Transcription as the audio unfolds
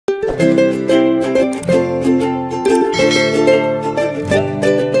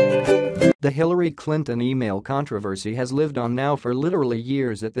The Hillary Clinton email controversy has lived on now for literally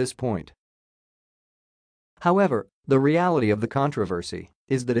years at this point. However, the reality of the controversy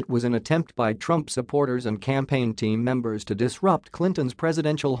is that it was an attempt by Trump supporters and campaign team members to disrupt Clinton's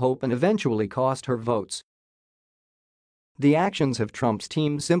presidential hope and eventually cost her votes. The actions of Trump's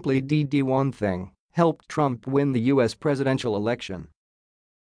team simply did one thing: helped Trump win the U.S. presidential election.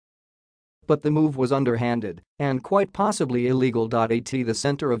 But the move was underhanded and quite possibly illegal. Aide, the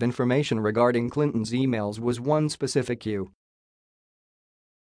center of information regarding Clinton's emails, was one specific U.S.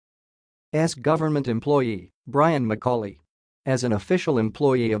 government employee, Brian McCauley. As an official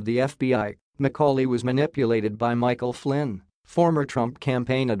employee of the FBI, McCauley was manipulated by Michael Flynn, former Trump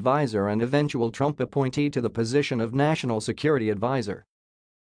campaign advisor and eventual Trump appointee to the position of National Security Advisor.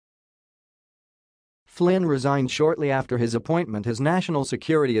 Flynn resigned shortly after his appointment as National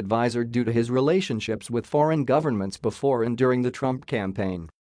Security Advisor due to his relationships with foreign governments before and during the Trump campaign.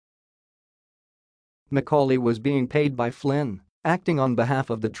 McCauley was being paid by Flynn, acting on behalf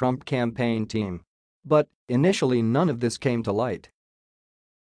of the Trump campaign team. But, initially, none of this came to light.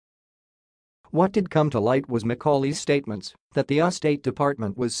 What did come to light was McCauley's statements that the U.S. State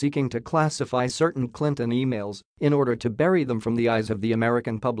Department was seeking to classify certain Clinton emails in order to bury them from the eyes of the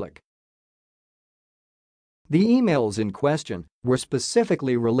American public. The emails in question were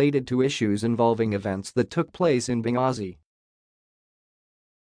specifically related to issues involving events that took place in Benghazi.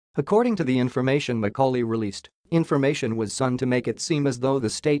 According to the information McCauley released, information was sought to make it seem as though the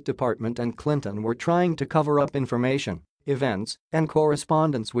State Department and Clinton were trying to cover up information, events, and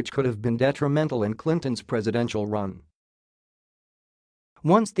correspondence which could have been detrimental in Clinton's presidential run.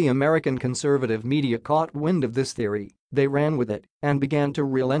 Once the American conservative media caught wind of this theory, they ran with it and began to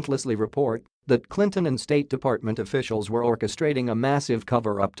relentlessly report that Clinton and State Department officials were orchestrating a massive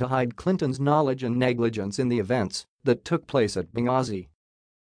cover-up to hide Clinton's knowledge and negligence in the events that took place at Benghazi.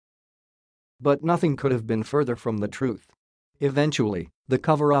 But nothing could have been further from the truth. Eventually, the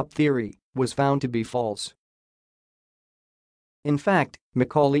cover-up theory was found to be false. In fact,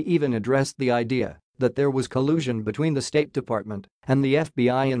 McCauley even addressed the idea that there was collusion between the State Department and the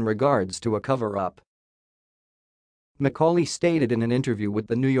FBI in regards to a cover-up. McCauley stated in an interview with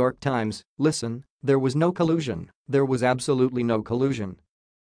the New York Times, "Listen, there was no collusion, there was absolutely no collusion.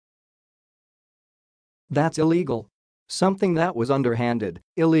 That's illegal. Something that was underhanded,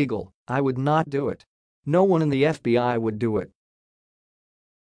 illegal, I would not do it. No one in the FBI would do it.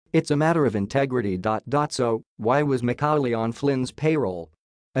 It's a matter of integrity. So, why was McCauley on Flynn's payroll?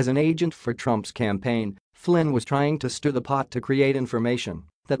 As an agent for Trump's campaign, Flynn was trying to stir the pot to create information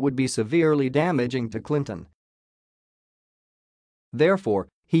that would be severely damaging to Clinton. Therefore,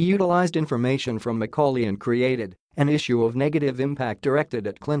 he utilized information from McCauley and created an issue of negative impact directed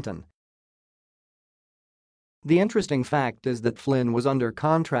at Clinton." The interesting fact is that Flynn was under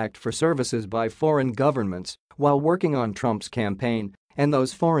contract for services by foreign governments while working on Trump's campaign, and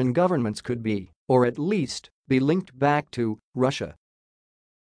those foreign governments could be, or at least, be linked back to, Russia.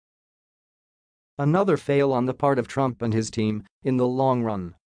 Another fail on the part of Trump and his team in the long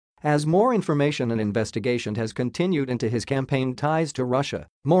run. As more information and investigation has continued into his campaign ties to Russia,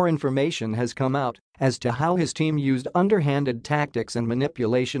 more information has come out as to how his team used underhanded tactics and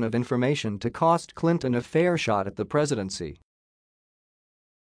manipulation of information to cost Clinton a fair shot at the presidency.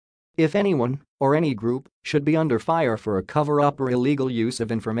 If anyone, or any group, should be under fire for a cover-up or illegal use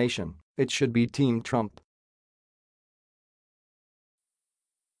of information, it should be Team Trump.